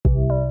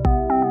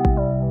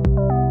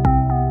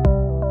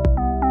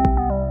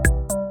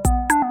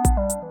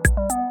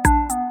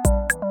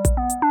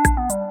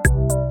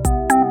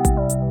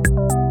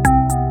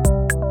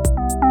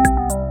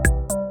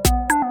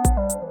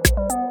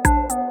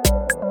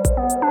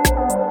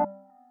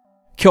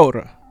Kia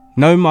ora,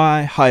 nau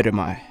mai, haere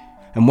mai,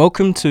 and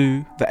welcome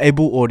to the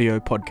Able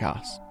Audio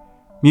Podcast.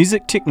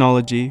 Music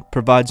technology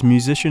provides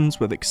musicians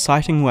with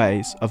exciting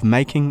ways of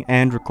making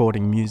and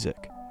recording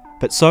music,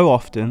 but so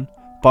often,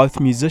 both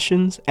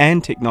musicians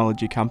and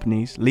technology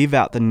companies leave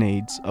out the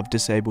needs of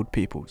disabled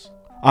peoples.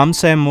 I'm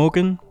Sam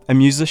Morgan, a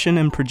musician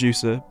and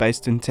producer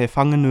based in Te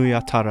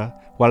Whanganui-a-Tara,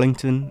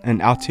 Wellington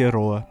and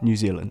Aotearoa, New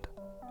Zealand.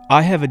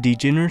 I have a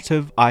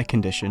degenerative eye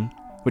condition,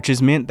 which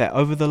has meant that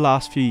over the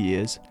last few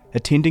years,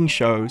 attending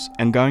shows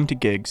and going to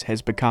gigs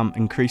has become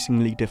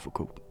increasingly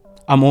difficult.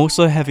 I'm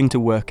also having to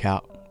work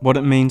out what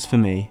it means for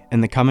me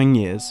in the coming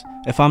years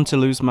if I'm to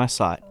lose my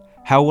sight.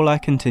 How will I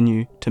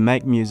continue to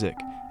make music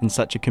in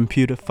such a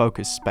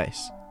computer-focused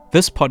space?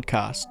 This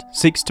podcast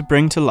seeks to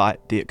bring to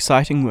light the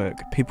exciting work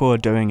people are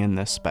doing in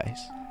this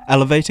space,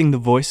 elevating the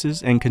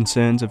voices and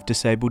concerns of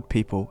disabled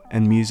people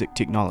in music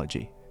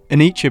technology.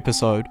 In each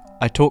episode,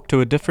 I talk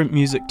to a different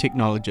music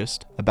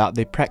technologist about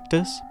their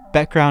practice,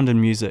 background in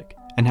music,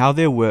 and how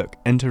their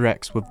work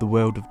interacts with the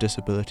world of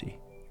disability.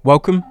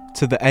 Welcome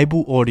to the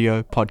Able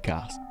Audio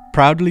Podcast,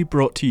 proudly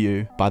brought to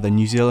you by the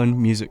New Zealand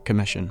Music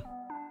Commission.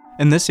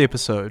 In this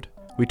episode,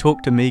 we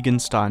talk to Megan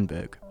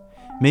Steinberg.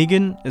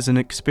 Megan is an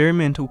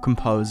experimental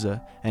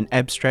composer and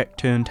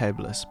abstract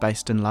turntablist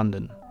based in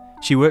London.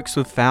 She works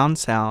with found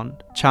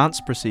sound,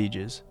 chance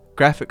procedures,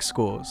 graphic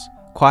scores,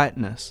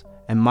 quietness,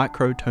 and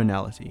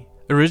microtonality.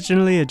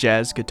 Originally a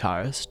jazz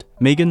guitarist,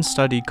 Megan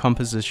studied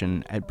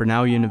composition at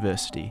Brunel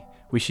University,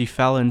 where she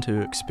fell into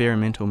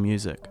experimental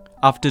music.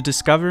 After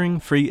discovering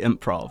free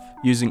improv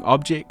using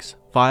objects,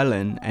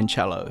 violin, and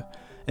cello,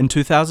 in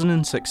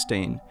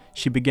 2016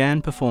 she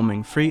began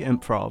performing free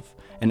improv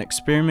and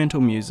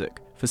experimental music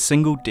for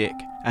single-deck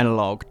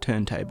analogue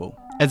turntable.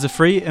 As a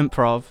free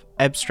improv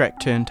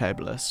abstract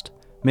turntablist,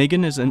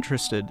 Megan is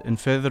interested in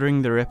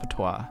furthering the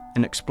repertoire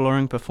and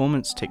exploring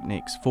performance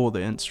techniques for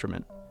the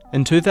instrument.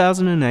 In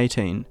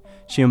 2018,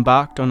 she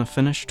embarked on a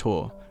Finnish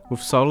tour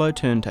with solo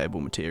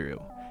turntable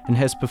material and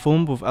has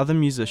performed with other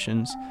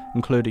musicians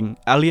including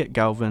Elliot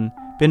Galvin,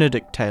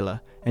 Benedict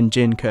and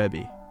Jenn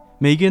Kirby.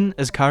 Megan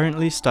is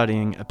currently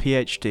studying a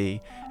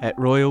PhD at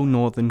Royal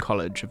Northern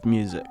College of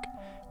Music,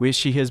 where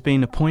she has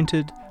been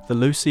appointed the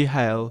Lucy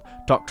Hale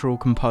Doctoral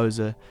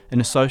Composer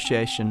in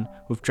association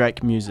with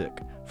Drake Music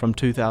from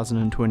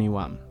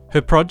 2021.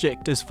 Her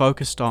project is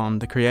focused on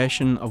the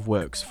creation of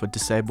works for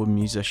disabled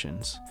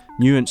musicians,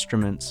 new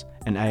instruments,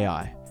 and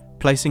AI,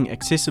 placing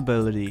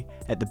accessibility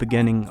at the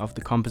beginning of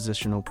the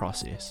compositional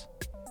process.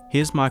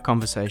 Here's my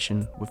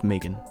conversation with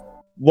Megan.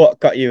 What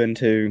got you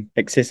into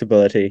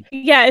accessibility?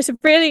 Yeah, it's a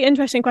really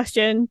interesting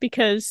question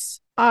because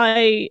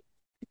I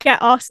get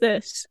asked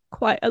this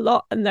quite a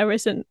lot and there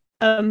isn't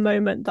a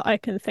moment that I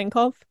can think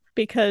of,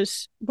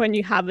 because when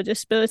you have a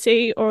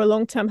disability or a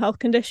long-term health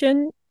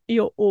condition,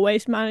 you're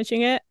always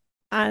managing it.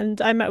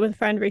 And I met with a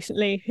friend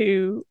recently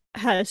who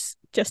has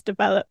just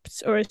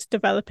developed or is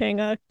developing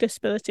a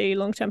disability,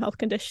 long-term health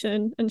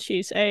condition, and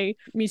she's a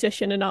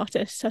musician and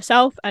artist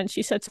herself, and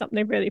she said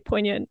something really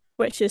poignant,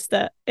 which is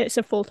that it's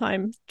a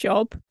full-time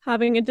job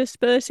having a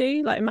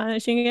disability, like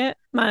managing it,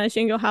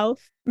 managing your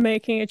health,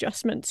 making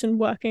adjustments and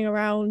working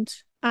around,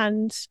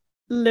 and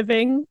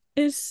living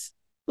is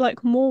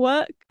like more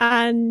work.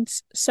 And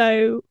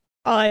so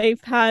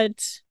I've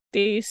had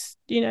these,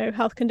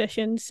 health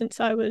conditions since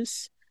I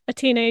was a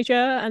teenager,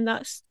 and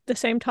that's the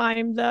same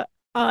time that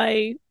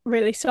I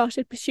really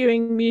started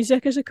pursuing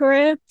music as a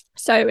career.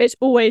 So it's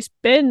always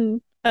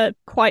been a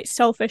quite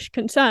selfish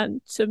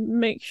concern to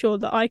make sure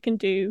that I can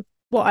do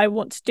what I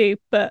want to do,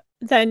 but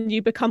then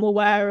you become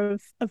aware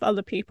of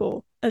other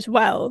people as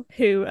well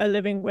who are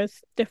living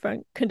with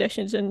different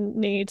conditions and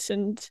needs.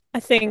 And I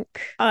think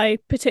I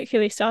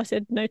particularly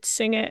started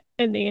noticing it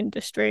in the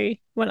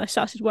industry when I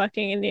started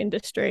working in the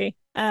industry,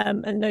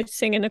 and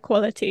noticing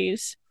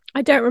inequalities.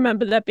 I don't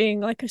remember there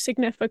being like a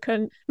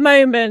significant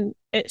moment.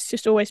 It's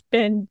just always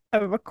been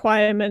a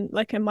requirement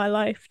like in my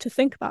life to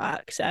think about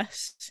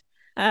access.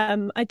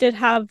 I did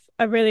have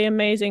a really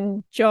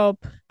amazing job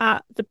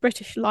at the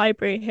British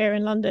Library here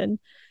in London,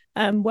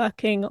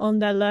 working on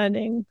their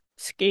learning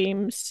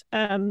schemes,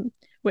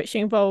 which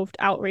involved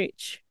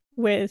outreach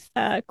with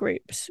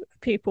groups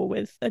of people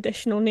with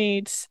additional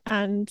needs.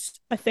 And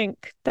I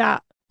think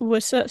that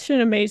was such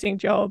an amazing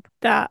job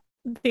that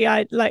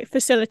the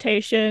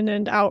facilitation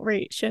and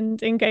outreach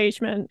and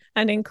engagement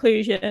and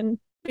inclusion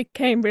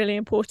became really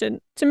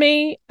important to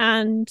me.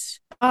 And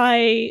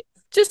I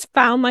just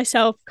found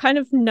myself kind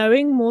of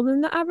knowing more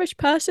than the average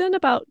person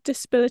about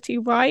disability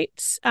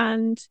rights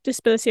and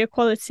disability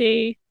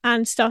equality,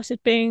 and started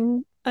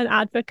being an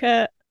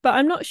advocate. But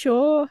I'm not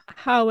sure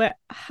how it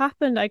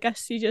happened. I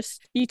guess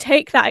you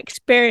take that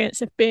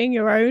experience of being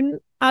your own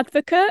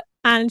advocate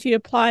and you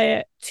apply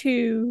it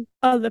to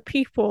other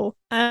people.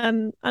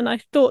 And I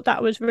thought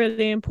that was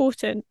really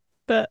important.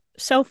 But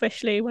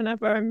selfishly,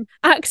 whenever I'm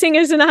acting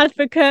as an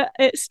advocate,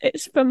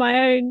 it's for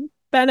my own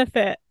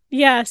benefit.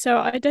 Yeah, so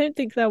I don't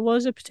think there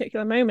was a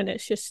particular moment.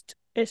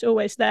 It's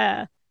always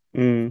there.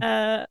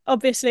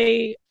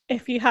 Obviously,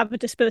 if you have a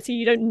disability,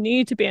 you don't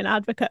need to be an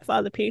advocate for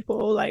other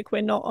people. Like,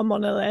 we're not a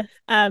monolith.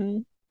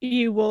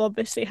 You will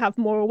obviously have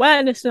more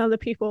awareness than other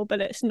people,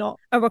 but it's not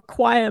a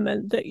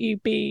requirement that you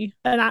be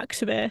an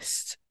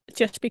activist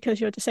just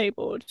because you're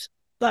disabled.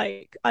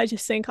 Like, I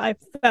just think I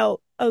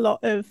felt a lot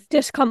of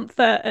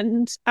discomfort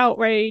and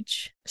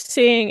outrage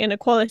seeing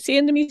inequality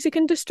in the music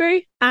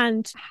industry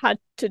and had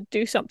to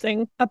do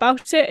something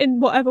about it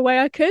in whatever way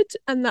I could.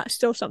 And that's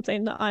still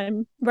something that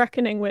I'm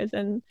reckoning with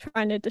and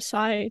trying to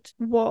decide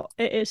what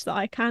it is that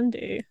I can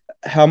do.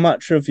 How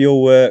much of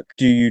your work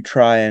do you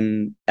try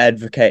and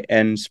advocate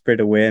and spread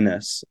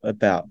awareness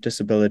about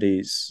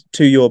disabilities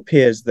to your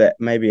peers that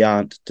maybe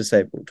aren't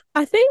disabled?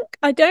 I think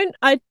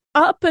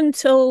up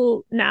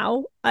until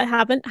now, I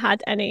haven't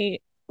had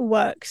any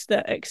works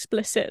that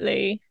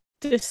explicitly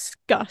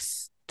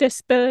discuss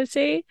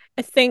disability.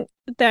 I think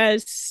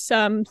it's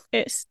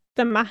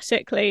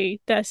thematically,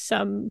 there's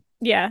some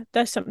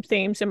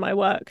themes in my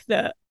work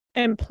that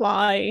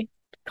imply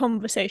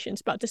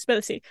conversations about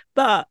disability.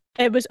 But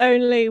it was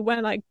only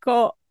when I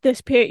got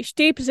this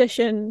PhD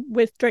position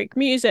with Drake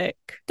Music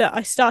that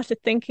I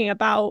started thinking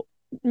about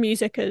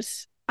music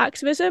as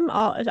activism,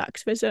 art as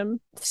activism.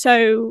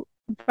 So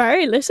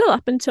very little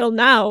up until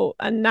now,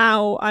 and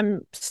now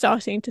I'm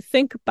starting to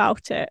think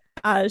about it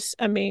as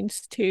a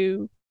means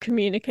to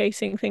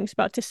communicating things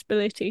about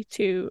disability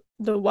to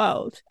the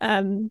world.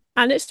 And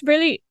it's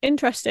really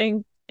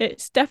interesting.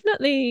 It's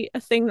definitely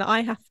a thing that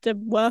I have to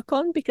work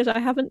on because I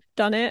haven't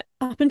done it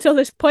up until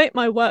this point.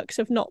 My works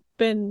have not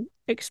been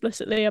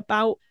explicitly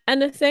about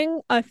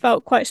anything. I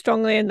felt quite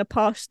strongly in the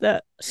past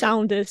that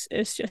sound is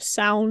just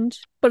sound,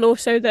 but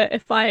also that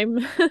if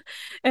I'm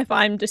if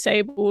I'm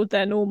disabled,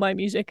 then all my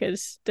music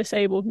is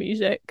disabled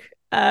music,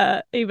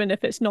 even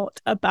if it's not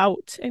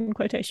about, in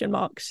quotation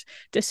marks,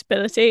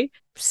 disability.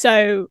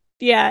 So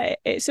yeah,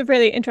 it's a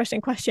really interesting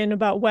question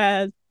about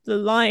where the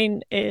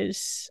line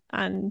is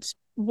and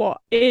what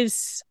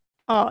is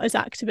art as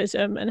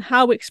activism and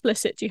how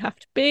explicit do you have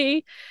to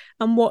be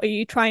and what are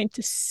you trying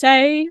to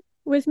say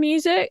with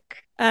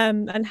music,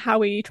 and how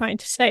are you trying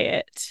to say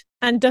it,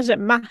 and does it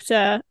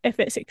matter if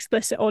it's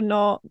explicit or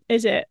not?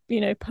 Is it,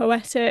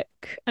 poetic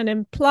and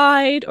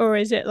implied, or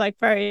is it like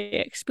very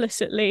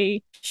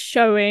explicitly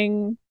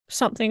showing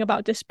something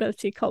about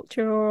disability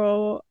culture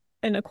or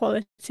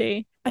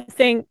inequality? I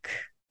think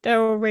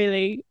they're all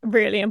really,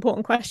 really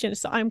important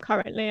questions that I'm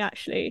currently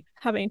actually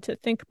having to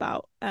think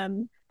about,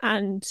 and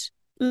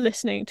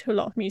listening to a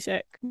lot of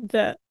music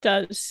that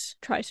does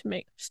try to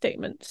make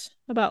statements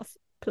about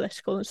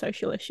political and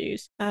social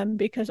issues,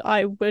 because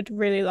I would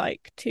really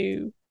like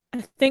to,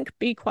 I think,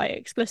 be quite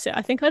explicit.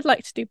 I think I'd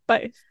like to do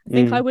both. I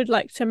think I would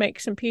like to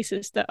make some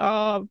pieces that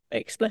are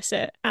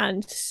explicit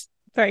and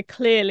very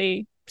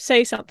clearly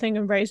say something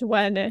and raise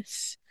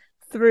awareness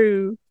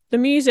through the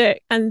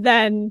music, and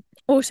then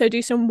also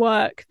do some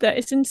work that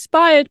is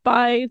inspired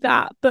by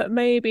that, but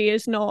maybe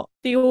is not,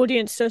 the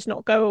audience does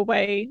not go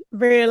away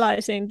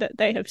realizing that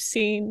they have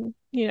seen,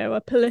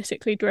 a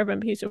politically driven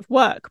piece of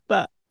work,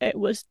 but it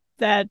was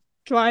their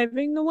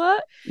driving the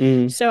work.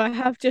 So I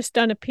have just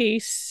done a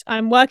piece.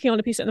 I'm working on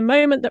a piece at the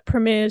moment that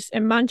premieres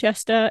in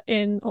Manchester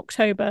in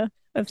October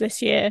of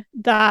this year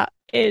that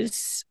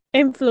is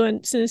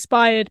influenced and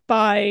inspired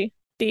by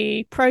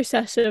the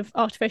process of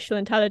artificial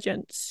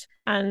intelligence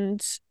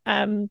and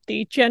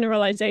the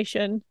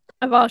generalization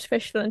of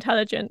artificial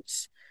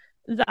intelligence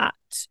that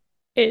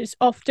is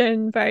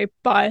often very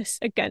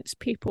biased against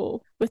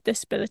people with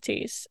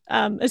disabilities,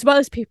 as well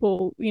as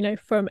people,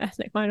 from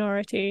ethnic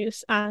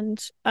minorities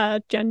and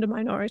gender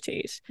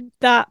minorities.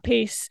 That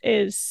piece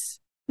is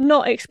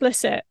not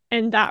explicit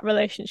in that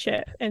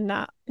relationship, in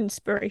that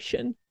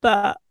inspiration,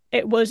 but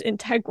it was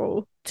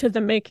integral to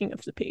the making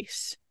of the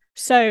piece.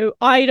 So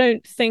I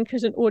don't think,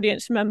 as an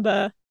audience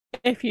member,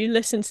 if you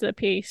listen to the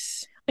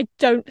piece, I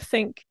don't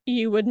think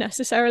you would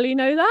necessarily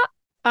know that.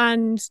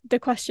 And the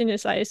question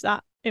is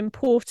that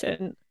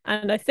important?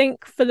 And I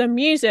think for the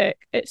music,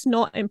 it's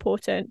not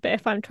important. But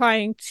if I'm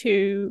trying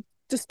to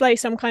display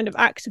some kind of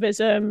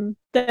activism,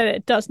 then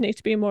it does need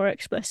to be more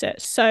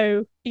explicit.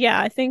 So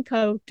yeah, I think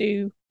I'll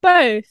do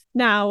both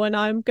now, and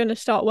I'm going to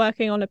start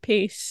working on a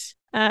piece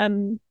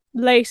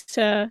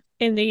later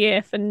in the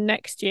year for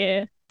next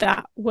year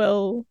that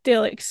will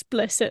deal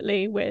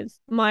explicitly with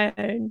my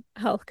own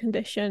health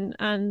condition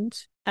and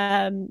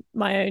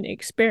my own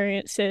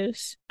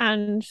experiences,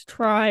 and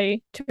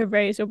try to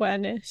raise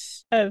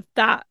awareness of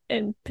that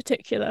in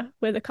particular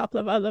with a couple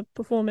of other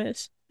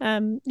performers.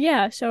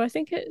 So I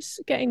think it's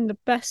getting the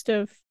best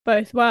of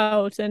both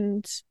worlds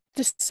and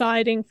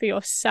deciding for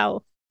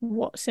yourself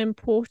what's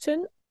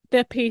important.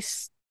 The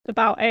piece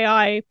about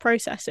AI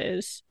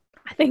processes,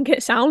 I think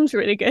it sounds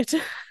really good.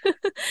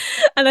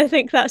 And I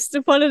think that's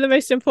one of the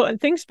most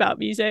important things about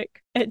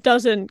music. It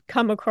doesn't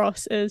come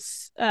across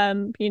as,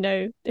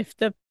 if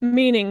the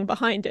meaning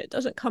behind it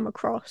doesn't come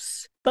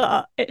across,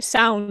 but it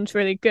sounds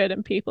really good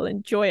and people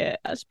enjoy it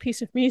as a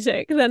piece of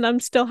music, then I'm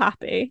still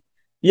happy.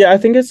 Yeah, I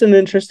think it's an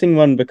interesting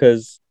one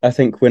because I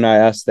think when I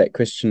asked that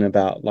question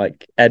about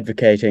like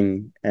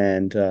advocating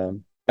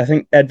and I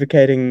think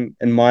advocating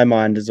in my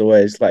mind is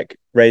always like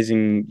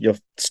raising your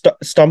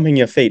stomping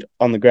your feet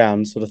on the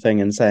ground sort of thing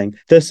and saying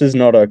this is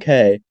not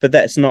okay, but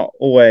that's not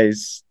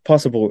always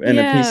possible in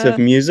a piece of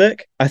Yeah.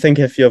 music. I think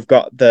if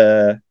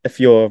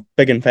you're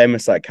big and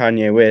famous like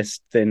Kanye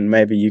West, then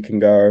maybe you can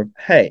go,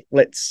 hey,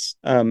 let's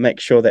make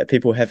sure that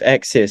people have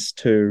access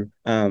to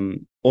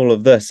all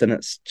of this, and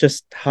it's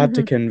just hard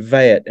to Hmm.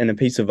 convey it in a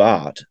piece of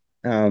art.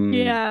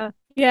 Yeah.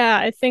 Yeah,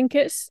 I think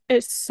it's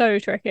so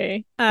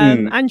tricky.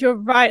 Mm, And you're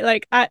right,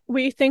 like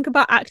we think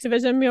about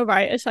activism, you're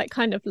right, it's like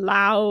kind of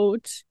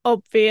loud,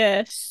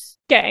 obvious,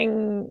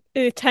 getting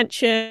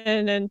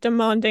attention and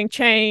demanding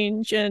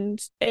change, and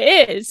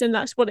it is, and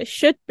that's what it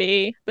should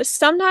be. But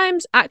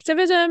sometimes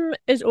activism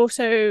is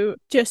also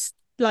just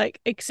like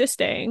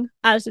existing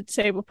as a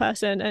disabled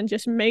person and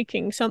just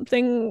making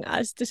something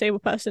as a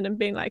disabled person and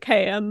being like,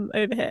 hey, I'm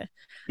over here,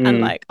 and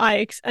mm, like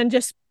and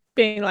just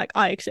being like,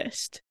 I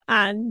exist.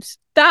 And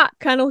that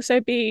can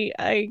also be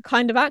a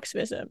kind of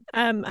activism.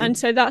 And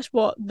so that's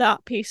what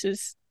that piece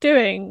is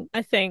doing,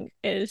 I think,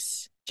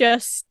 is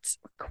just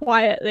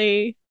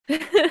quietly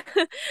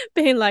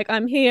being like,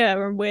 I'm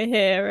here and we're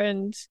here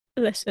and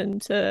listen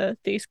to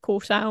these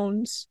cool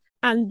sounds.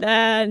 And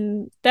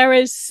then there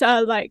is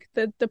like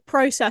the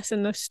process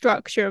and the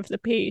structure of the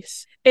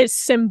piece is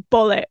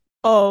symbolic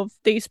of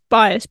these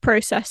bias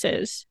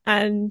processes.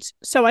 And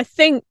so I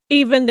think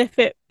even if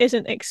it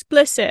isn't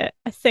explicit,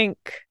 I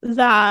think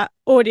that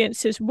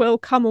audiences will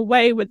come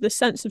away with the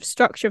sense of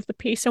structure of the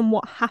piece and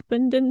what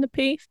happened in the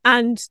piece,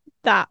 and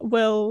that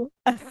will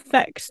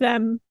affect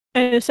them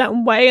in a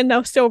certain way, and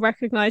they'll still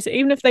recognize it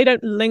even if they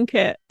don't link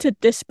it to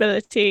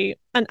disability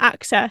and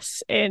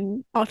access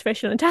in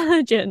artificial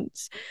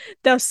intelligence.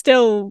 They'll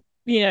still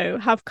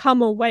have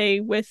come away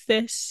with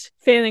this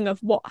feeling of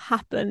what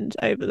happened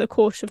over the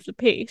course of the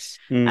piece.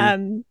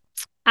 mm,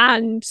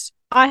 And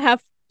I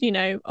have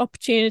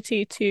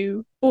opportunity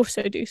to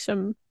also do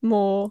some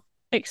more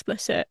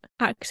explicit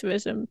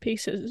activism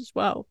pieces as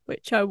well,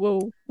 which I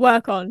will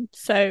work on.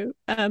 So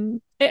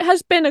it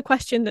has been a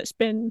question that's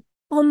been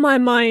on my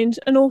mind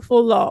an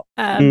awful lot,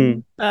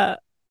 mm. but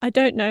I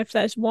don't know if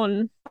there's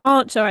one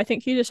answer. I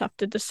think you just have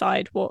to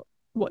decide what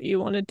you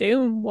want to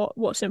do and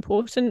what's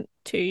important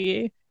to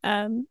you.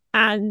 And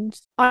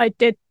I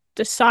did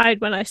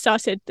decide when I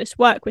started this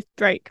work with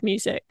Drake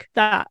music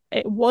that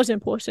it was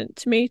important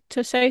to me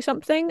to say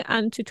something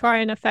and to try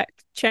and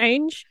affect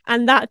change.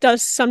 And that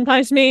does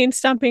sometimes mean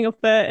stamping your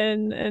foot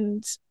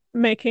and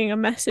making a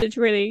message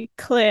really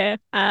clear.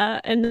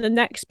 In the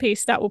next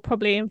piece, that will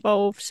probably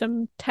involve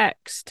some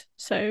text.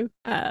 So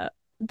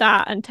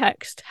that and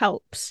text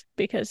helps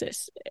because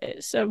it's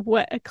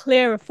a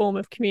clearer form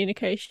of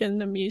communication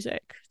than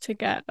music to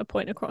get a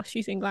point across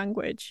using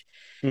language.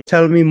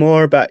 Tell me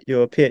more about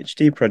your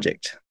PhD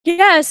project.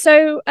 Yeah,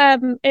 so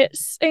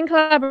it's in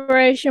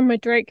collaboration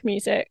with Drake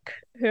Music,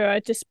 who are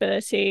a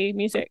disability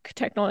music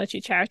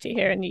technology charity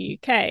here in the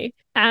UK.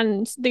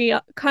 And the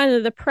kind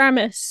of the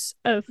premise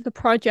of the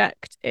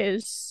project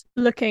is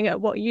looking at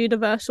what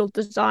universal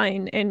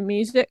design in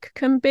music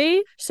can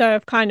be. So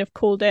I've kind of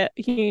called it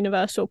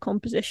universal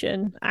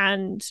composition,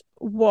 and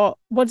what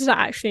does that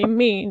actually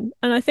mean?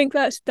 And I think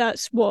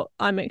that's what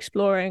I'm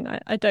exploring.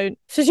 I don't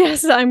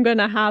suggest that I'm going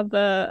to have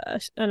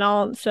an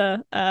answer,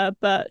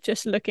 but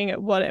just looking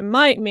at what it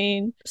might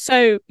mean.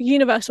 So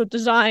universal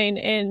design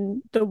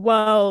in the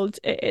world,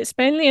 it's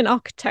mainly an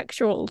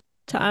architectural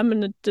term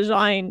and a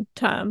design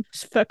term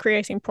for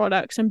creating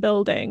products and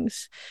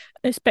buildings.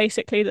 It's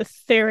basically the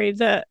theory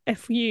that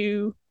if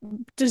you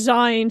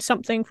design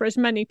something for as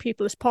many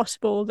people as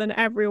possible, then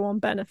everyone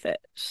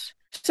benefits.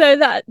 So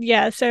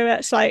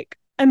it's like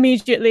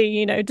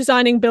immediately,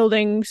 designing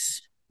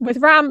buildings with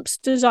ramps,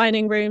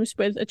 designing rooms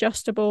with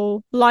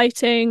adjustable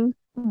lighting,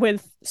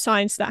 with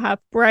signs that have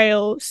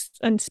braille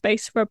and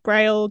space for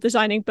braille,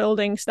 designing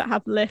buildings that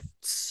have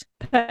lifts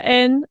put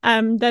in.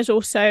 There's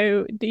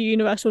also the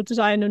universal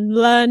design and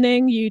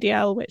learning,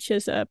 UDL, which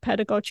is a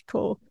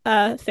pedagogical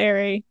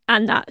theory,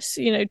 and that's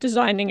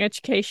designing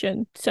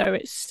education so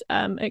it's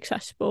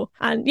accessible.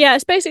 And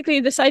it's basically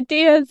this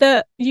idea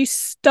that you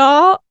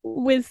start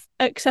with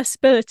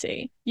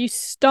accessibility. You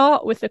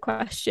start with the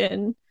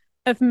question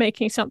of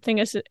making something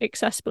as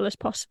accessible as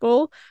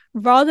possible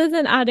rather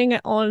than adding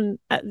it on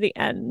at the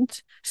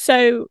end.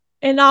 So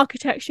in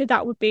architecture,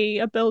 that would be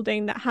a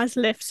building that has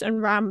lifts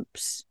and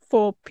ramps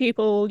for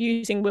people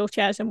using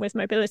wheelchairs and with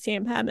mobility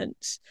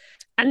impairments.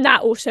 And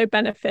that also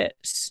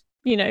benefits,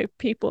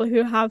 people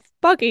who have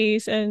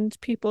buggies and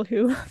people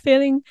who are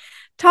feeling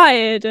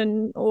tired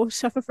or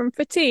suffer from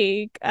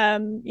fatigue.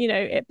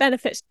 It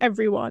benefits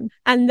everyone.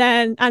 And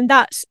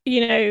that's,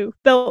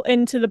 built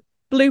into the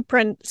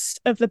blueprints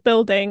of the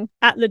building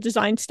at the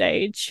design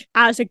stage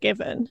as a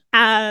given.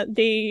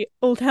 The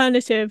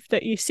alternative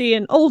that you see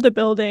in older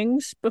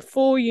buildings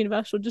before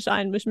universal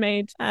design was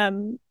made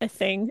a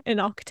thing in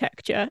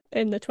architecture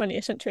in the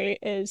 20th century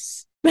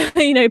is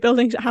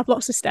buildings that have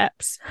lots of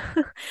steps,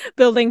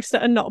 buildings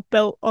that are not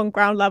built on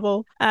ground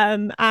level,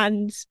 and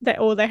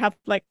they have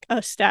like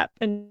a step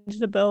into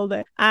the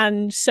building.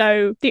 And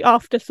so the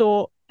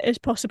afterthought is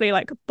possibly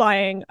like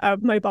buying a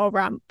mobile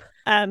ramp.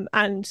 And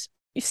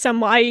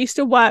I used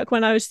to work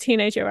when I was a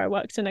teenager. I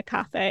worked in a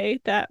cafe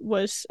that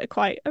was a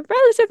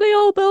relatively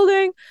old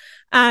building,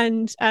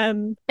 and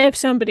if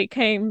somebody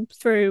came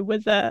through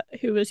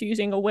who was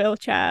using a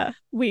wheelchair,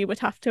 we would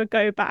have to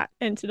go back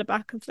into the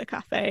back of the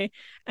cafe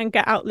and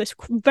get out this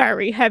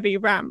very heavy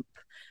ramp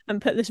and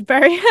put this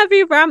very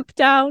heavy ramp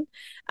down,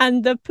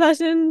 and the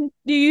person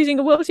using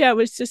a wheelchair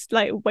was just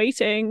like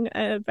waiting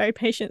very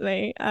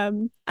patiently.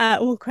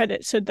 All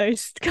credit to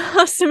those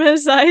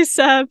customers that I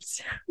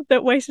served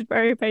that waited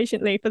very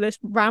patiently for this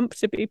ramp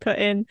to be put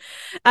in.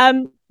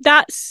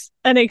 That's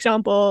an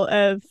example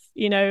of,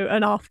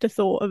 an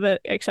afterthought of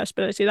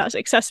accessibility. That's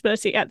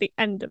accessibility at the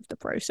end of the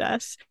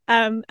process.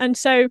 And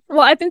so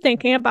what I've been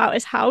thinking about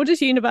is, how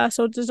does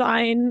universal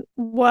design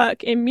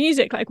work in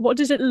music? Like, what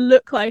does it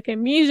look like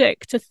in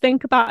music to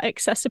think about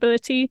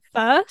accessibility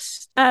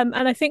first? And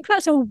I think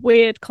that's a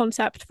weird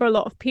concept for a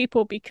lot of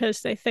people, because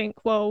they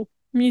think, well,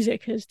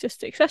 music is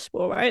just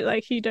accessible, right?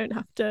 Like, you don't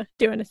have to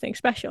do anything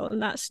special,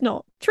 and that's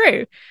not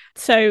true.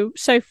 So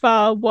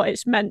far what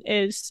it's meant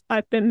is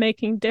I've been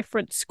making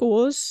different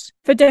scores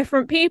for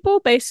different people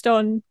based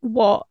on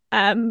what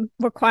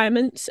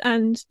requirements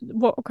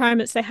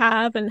they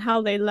have and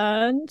how they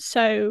learn.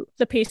 So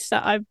the piece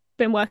that I've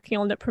been working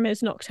on that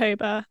premieres in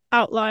October,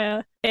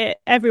 Outlier,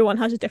 everyone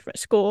has a different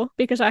score,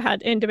 because I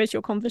had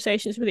individual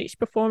conversations with each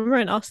performer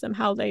and asked them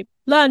how they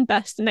learn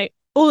best, and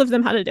all of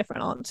them had a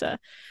different answer.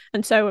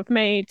 And so I've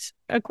made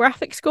a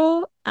graphic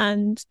score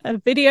and a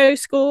video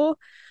score.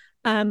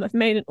 I've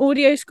made an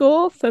audio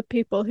score for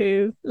people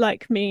who,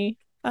 like me,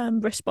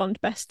 respond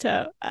best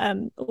to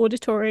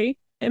auditory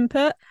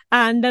input.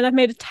 And then I've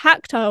made a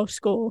tactile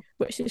score,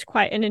 which is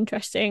quite an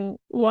interesting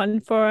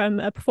one for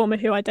a performer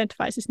who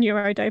identifies as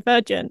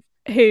neurodivergent,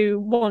 who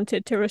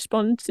wanted to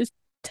respond to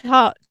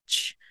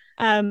touch.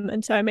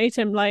 And so I made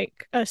him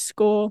like a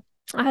score.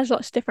 It has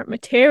lots of different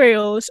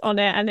materials on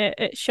it, and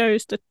it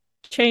shows the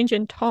change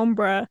in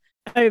timbre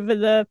over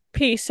the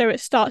piece. So it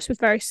starts with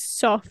very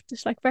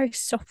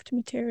soft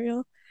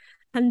material,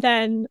 and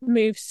then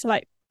moves to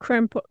like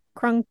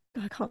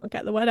I can't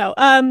get the word out.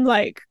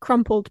 Like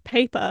crumpled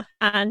paper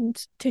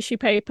and tissue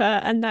paper,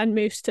 and then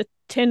moves to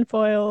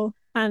tinfoil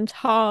and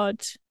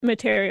hard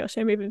material,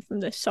 so moving from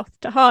this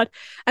soft to hard.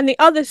 And the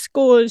other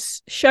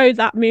scores show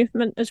that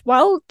movement as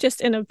well,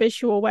 just in a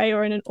visual way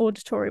or in an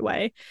auditory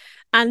way.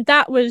 And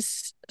that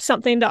was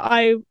something that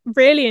I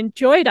really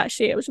enjoyed,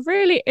 actually. It was a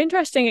really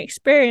interesting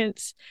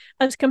experience.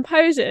 As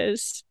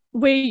composers,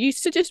 we're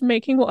used to just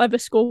making whatever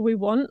score we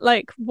want,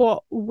 like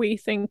what we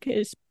think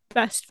is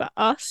best for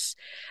us,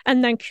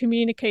 and then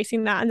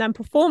communicating that. And then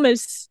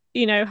performers,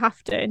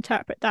 have to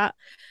interpret that.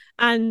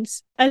 And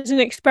as an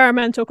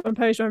experimental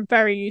composer, I'm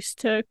very used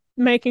to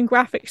making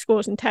graphic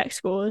scores and text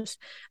scores,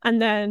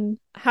 and then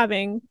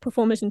having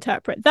performers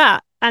interpret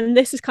that. And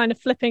this is kind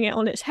of flipping it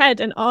on its head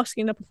and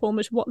asking the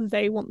performers what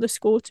they want the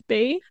score to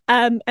be.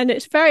 And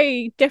it's a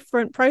very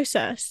different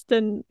process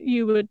than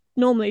you would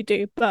normally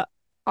do. But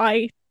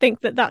I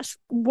think that that's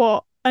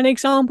an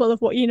example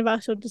of what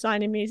universal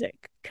design in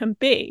music can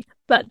be.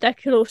 But there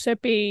could also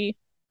be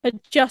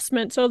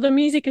adjustments, or the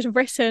music is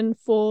written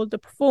for the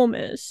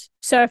performers.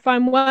 So if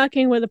I'm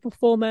working with a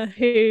performer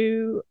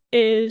who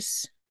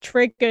is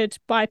triggered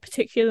by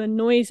particular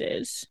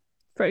noises,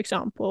 for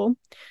example,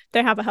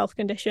 they have a health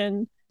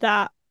condition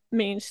that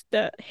means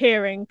that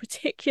hearing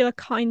particular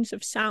kinds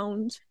of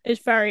sounds is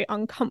very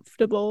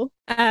uncomfortable,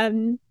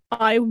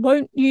 I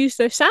won't use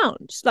those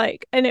sounds,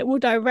 and it will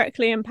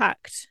directly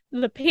impact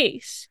the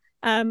piece.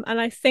 And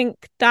I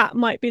think that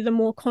might be the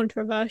more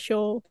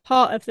controversial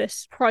part of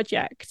this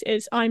project,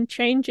 is I'm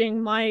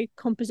changing my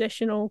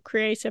compositional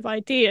creative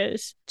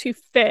ideas to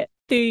fit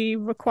the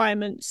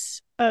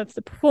requirements of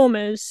the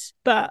performers,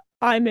 but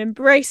I'm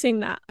embracing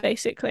that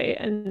basically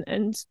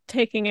and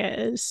taking it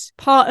as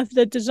part of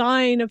the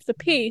design of the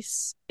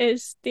piece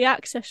is the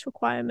access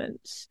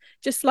requirements.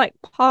 Just like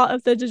part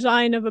of the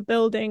design of a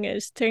building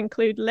is to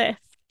include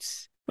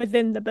lifts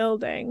within the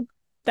building.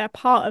 They're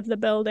part of the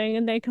building,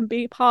 and they can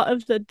be part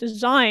of the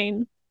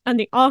design and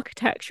the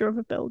architecture of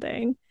a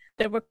building.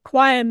 The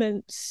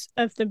requirements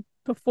of the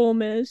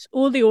performers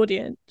or the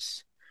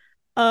audience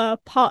are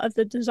part of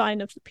the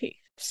design of the piece.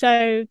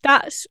 So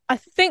that's, I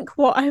think,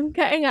 what I'm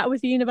getting at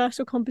with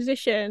universal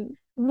composition.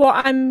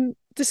 What I'm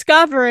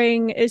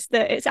discovering is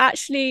that it's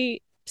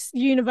actually,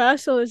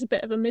 universal is a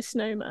bit of a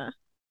misnomer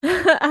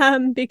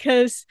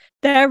because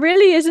there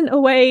really isn't a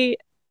way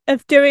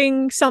of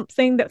doing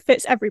something that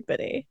fits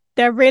everybody.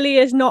 There really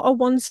is not a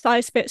one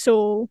size fits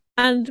all.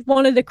 And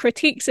one of the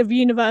critiques of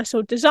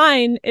universal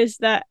design is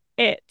that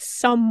it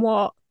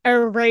somewhat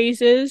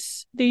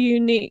erases the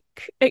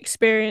unique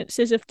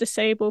experiences of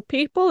disabled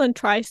people and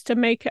tries to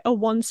make it a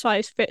one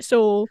size fits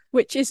all,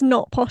 which is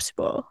not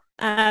possible.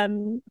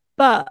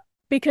 But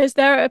because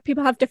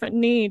people have different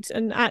needs,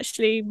 and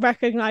actually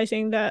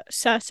recognizing that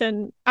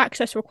certain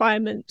access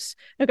requirements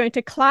are going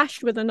to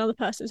clash with another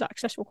person's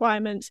access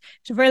requirements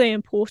is really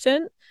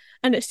important.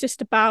 And it's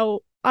just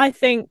about I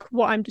think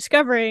what I'm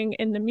discovering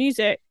in the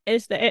music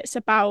is that it's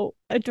about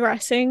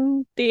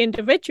addressing the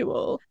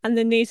individual and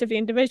the needs of the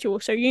individual.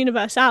 So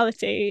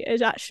universality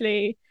is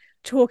actually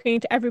talking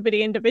to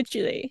everybody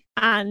individually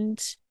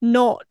and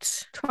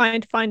not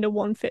trying to find a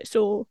one fits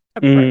all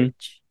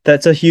approach.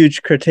 That's a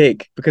huge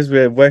critique because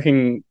we're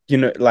working,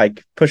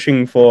 like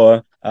pushing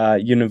for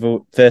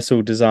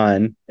universal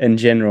design in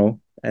general.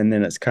 And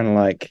then it's kind of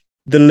like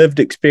the lived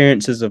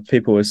experiences of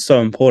people is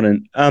so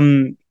important.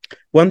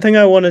 One thing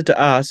I wanted to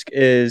ask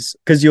is,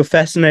 because you're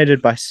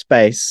fascinated by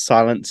space,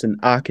 silence, and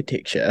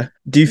architecture,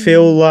 do you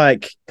feel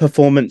like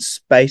performance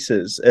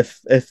spaces,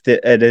 if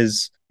it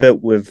is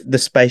built with the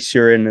space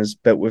you're in is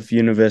built with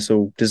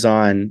universal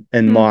design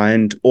in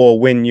mind, or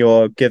when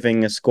you're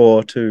giving a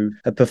score to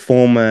a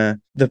performer,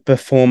 the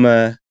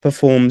performer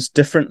performs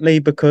differently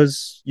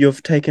because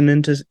you've taken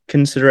into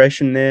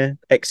consideration their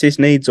access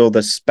needs, or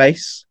the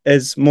space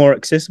is more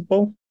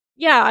accessible?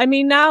 Yeah, I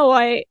mean, now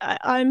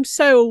I'm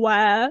so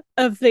aware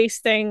of these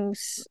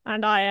things,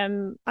 and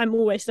I'm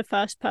always the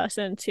first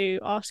person to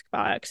ask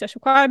about access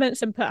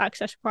requirements and put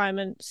access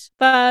requirements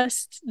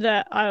first,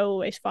 that I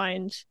always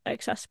find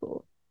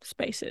accessible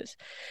spaces.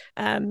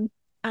 And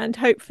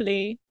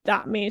hopefully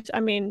that means,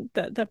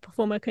 that the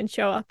performer can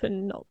show up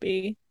and not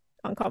be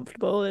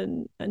uncomfortable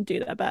and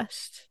do their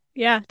best.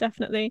 Yeah,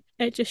 definitely.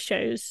 It just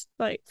shows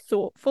like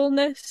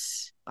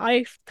thoughtfulness.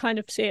 I kind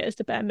of see it as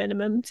the bare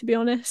minimum, to be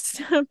honest.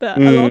 But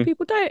a lot of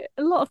people don't.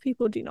 A lot of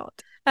people do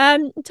not.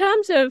 In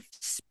terms of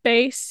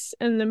space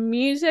and the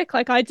music,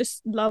 like, I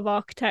just love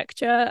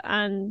architecture,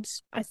 and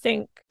I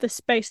think the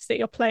space that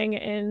you're playing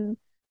it in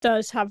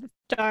does have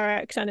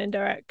direct and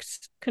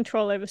indirect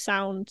control over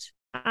sound,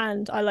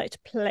 and I like to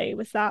play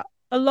with that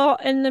a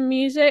lot in the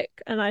music.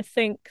 And I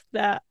think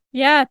that,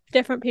 yeah,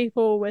 different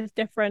people with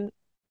different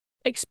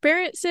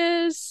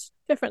experiences,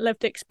 different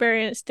lived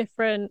experience,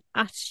 different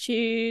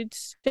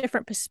attitudes,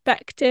 different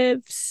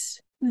perspectives,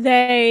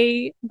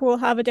 they will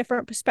have a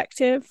different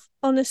perspective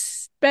on the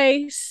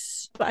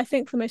space. But I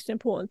think the most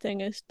important thing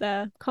is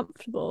they're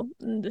comfortable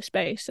in the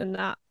space, and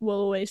that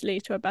will always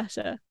lead to a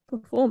better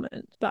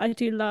performance. But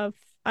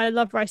I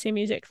love writing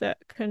music that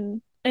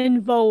can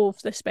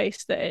involve the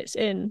space that it's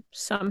in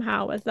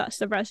somehow, whether that's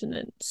the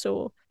resonance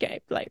or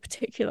get like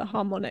particular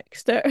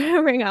harmonics that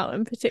ring out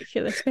in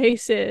particular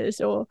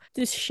spaces, or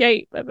the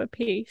shape of a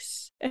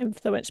piece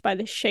influenced by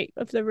the shape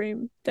of the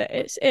room that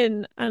it's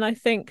in. And I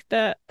think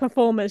that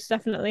performers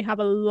definitely have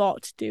a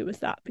lot to do with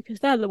that, because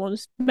they're the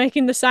ones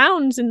making the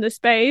sounds in the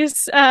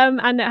space,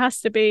 and it has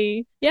to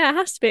be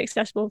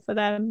accessible for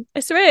them.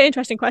 It's a really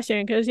interesting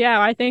question, because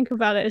I think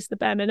about it as the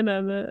bare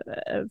minimum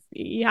of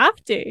you have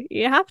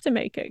to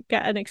make it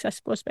get an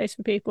accessible space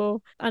for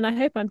people, and I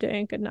hope I'm doing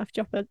a good enough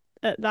job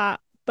at that.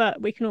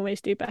 But we can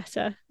always do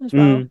better as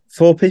well.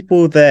 For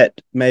people that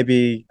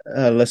maybe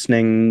are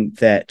listening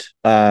that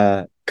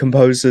are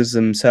composers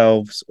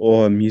themselves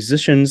or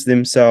musicians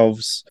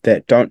themselves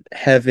that don't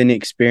have any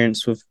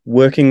experience with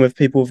working with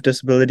people with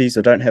disabilities,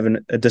 or don't have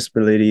a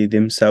disability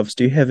themselves,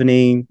 do you have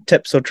any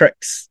tips or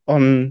tricks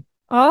on?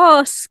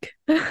 Ask.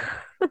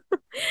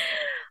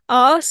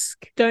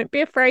 Ask. Don't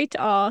be afraid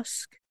to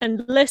ask,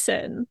 and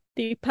listen.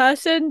 The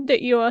person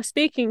that you are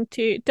speaking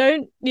to,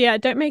 don't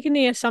make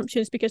any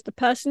assumptions, because the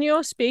person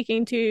you're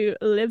speaking to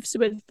lives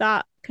with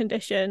that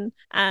condition,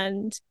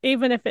 and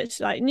even if it's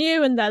like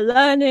new and they're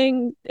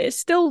learning, it's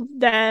still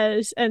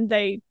theirs, and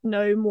they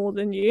know more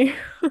than you.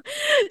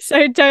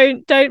 So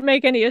don't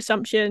make any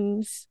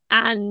assumptions,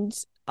 and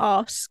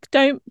ask.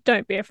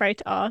 Don't be afraid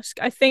to ask.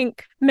 I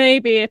think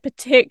maybe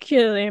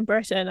particularly in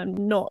Britain,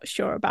 I'm not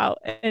sure about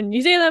in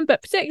New Zealand,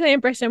 but particularly in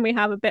Britain, we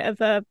have a bit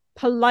of a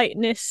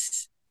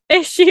politeness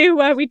issue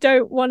where we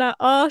don't want to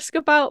ask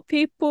about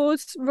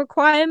people's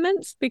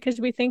requirements because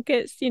we think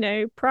it's,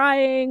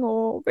 prying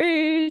or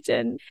rude,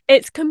 and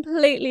it's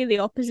completely the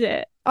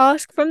opposite.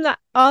 Ask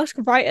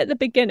right at the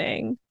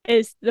beginning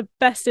is the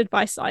best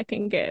advice I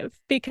can give,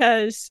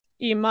 because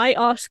you might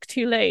ask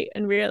too late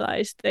and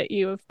realize that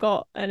you have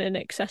got an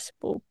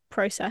inaccessible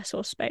process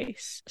or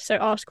space. So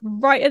ask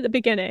right at the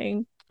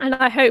beginning. And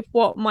I hope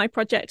what my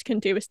project can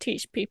do is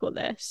teach people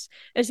this,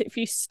 is if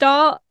you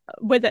start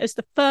with it as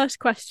the first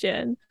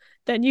question,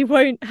 then you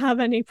won't have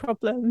any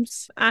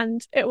problems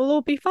and it will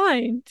all be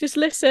fine. Just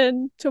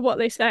listen to what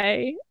they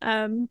say,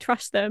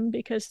 trust them,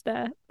 because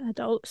they're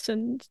adults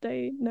and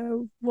they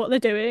know what they're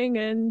doing,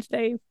 and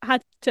they've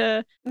had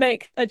to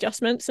make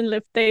adjustments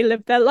and they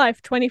live their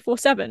life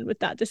 24/7 with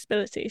that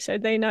disability, so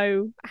they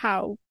know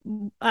how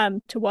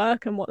to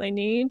work and what they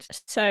need.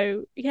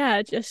 So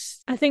I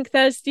think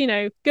there's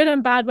good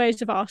and bad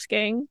ways of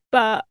asking,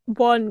 but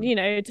one,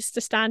 just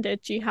the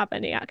standard, do you have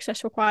any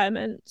access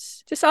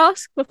requirements? Just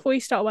ask before you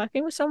start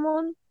working with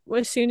someone.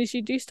 As soon as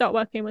you do start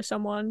working with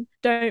someone,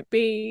 don't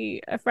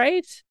be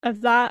afraid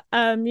of that,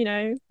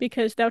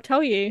 because they'll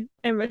tell you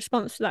in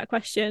response to that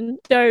question.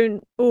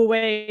 Don't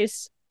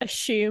always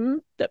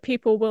assume that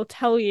people will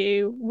tell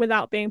you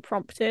without being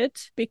prompted,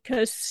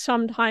 because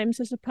sometimes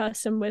as a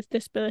person with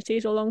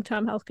disabilities or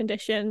long-term health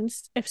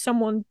conditions, if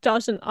someone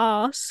doesn't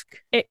ask,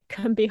 it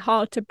can be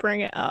hard to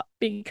bring it up,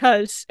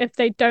 because if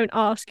they don't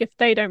ask, if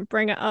they don't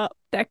bring it up,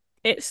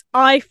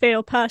 I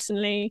feel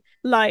personally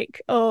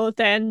like, oh,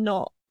 they're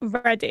not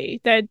ready,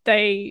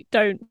 they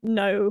don't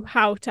know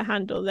how to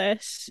handle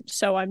this,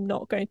 so I'm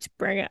not going to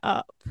bring it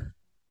up.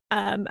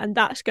 And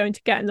that's going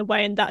to get in the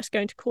way, and that's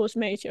going to cause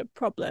major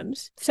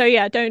problems. So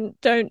yeah, don't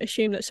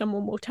assume that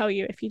someone will tell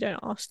you if you don't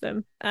ask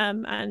them,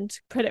 and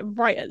put it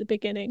right at the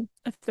beginning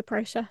of the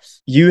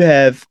process. You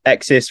have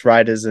access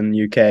riders in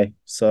UK,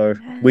 so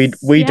we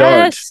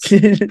yes.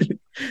 don't.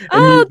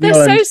 Oh, they're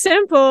so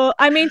simple.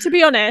 I mean, to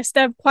be honest,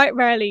 they're quite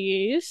rarely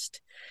used.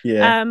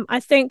 Yeah.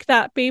 I think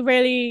that's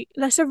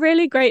a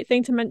really great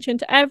thing to mention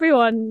to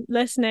everyone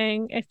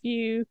listening. If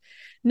you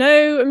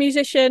know a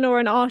musician or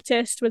an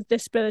artist with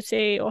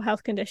disability or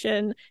health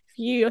condition, if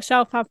you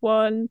yourself have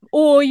one,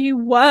 or you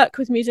work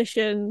with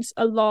musicians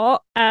a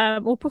lot,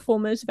 or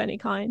performers of any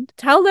kind,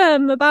 tell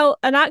them about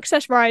an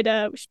access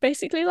rider, which is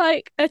basically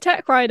like a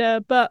tech rider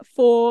but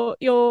for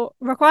your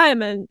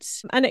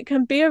requirements, and it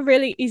can be a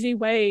really easy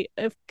way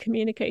of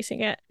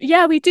communicating it.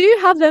 Yeah, we do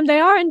have them. They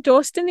are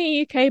endorsed in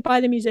the UK by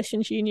the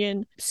Musicians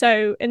Union,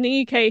 so in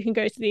the UK you can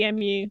go to the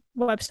MU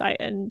website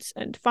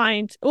and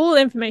find all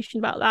information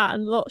about that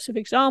and lots of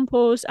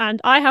examples, and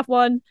I have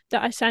one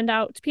that I send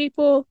out to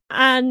people,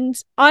 and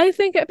I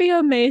think it'd be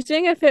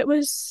amazing if it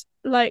was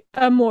like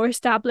a more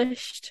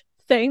established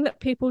thing that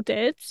people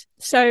did.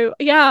 So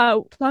yeah,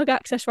 plug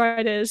access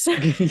riders.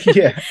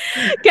 Yeah.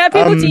 Get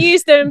people to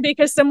use them,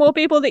 because the more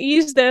people that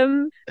use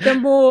them, the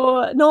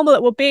more normal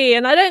it will be.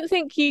 And I don't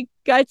think you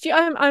guys,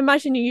 I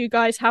imagine you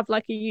guys have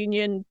like a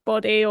union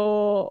body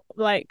or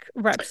like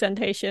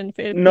representation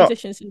for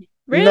musicians.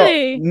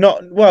 Really?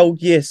 Well,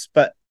 yes,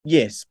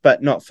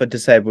 but not for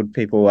disabled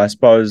people, I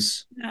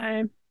suppose.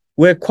 No.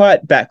 We're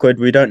quite backward.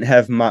 We don't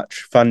have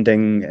much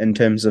funding in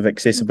terms of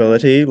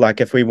accessibility. Like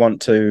if we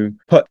want to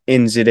put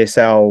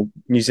NZSL,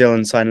 New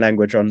Zealand Sign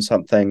Language, on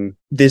something,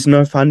 there's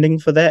no funding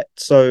for that.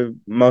 So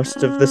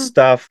most of the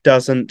stuff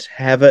doesn't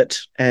have it.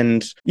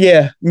 And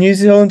yeah, New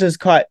Zealand is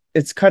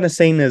it's kind of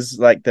seen as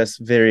like this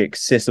very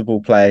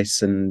accessible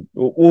place, and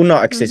well,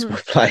 not accessible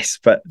place,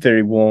 but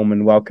very warm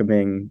and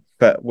welcoming.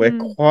 But we're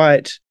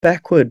quite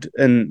backward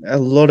in a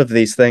lot of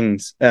these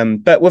things.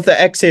 But with the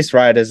access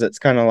riders, it's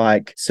kind of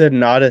like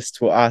certain artists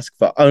will ask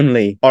for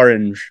only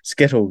orange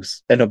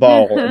Skittles in a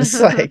bowl. It's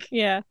like,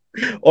 yeah,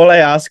 all I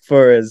ask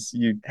for is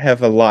you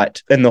have a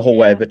light in the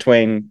hallway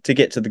to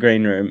get to the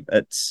green room.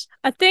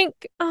 I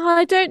think,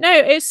 I don't know,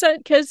 it's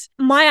because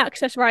my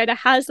access rider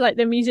has like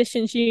the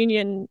Musicians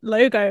Union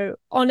logo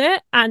on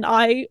it, and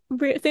I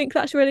think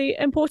that's really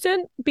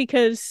important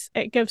because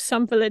it gives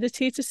some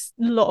validity to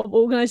a lot of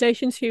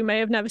organisations who may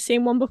have never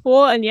seen one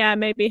before, and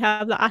maybe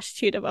have the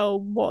attitude of, oh,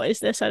 what is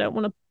this? I don't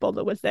want to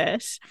bother with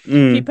this.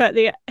 If you put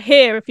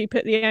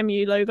the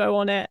MU logo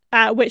on it,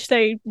 which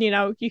they,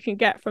 you can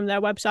get from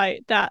their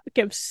website, that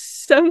gives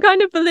some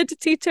kind of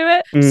validity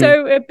to it.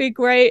 So it'd be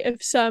great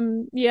if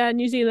some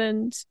New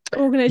Zealand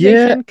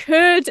organization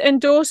could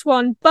endorse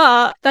one,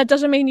 but that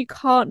doesn't mean you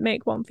can't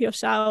make one for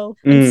yourself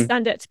and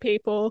send it to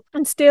people,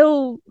 and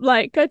still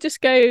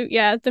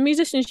the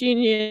Musicians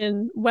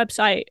Union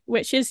website,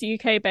 which is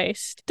UK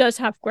based, does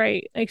have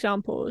great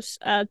examples.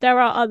 There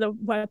are other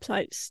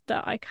websites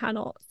that I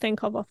cannot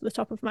think of off the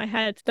top of my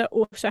head that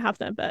also have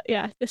them, but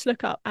just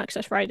look up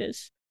access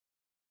riders.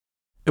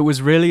 It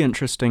was really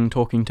interesting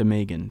talking to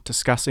Megan,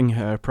 discussing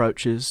her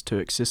approaches to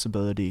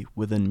accessibility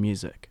within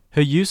music.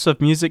 Her use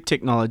of music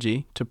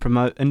technology to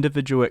promote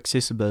individual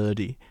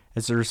accessibility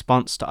as a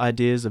response to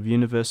ideas of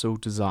universal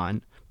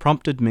design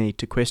prompted me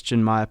to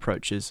question my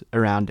approaches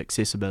around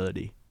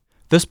accessibility.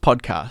 This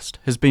podcast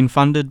has been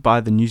funded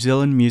by the New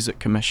Zealand Music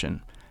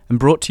Commission and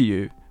brought to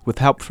you with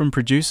help from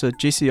producer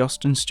Jesse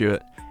Austin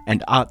Stewart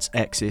and Arts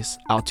Access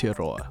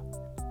Aotearoa.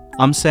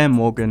 I'm Sam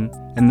Morgan,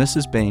 and this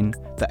has been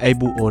the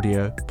Able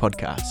Audio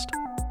Podcast.